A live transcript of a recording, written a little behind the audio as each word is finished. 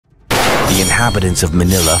The inhabitants of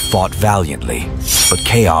Manila fought valiantly, but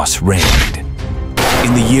chaos reigned.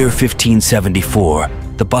 In the year 1574,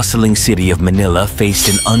 the bustling city of Manila faced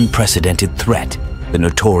an unprecedented threat. The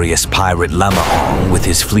notorious pirate Limahong, with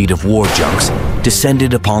his fleet of war junks,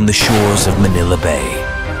 descended upon the shores of Manila Bay.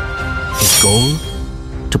 His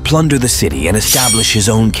goal? To plunder the city and establish his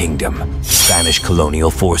own kingdom. Spanish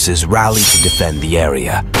colonial forces rallied to defend the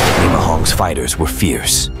area. Limahong's fighters were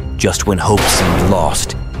fierce. Just when hope seemed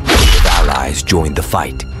lost, allies joined the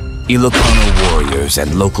fight. Ilocano warriors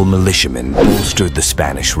and local militiamen bolstered the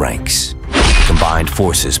Spanish ranks. Combined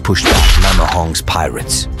forces pushed back Limahong's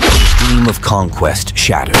pirates. His dream of conquest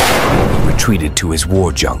shattered. He retreated to his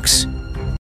war junks.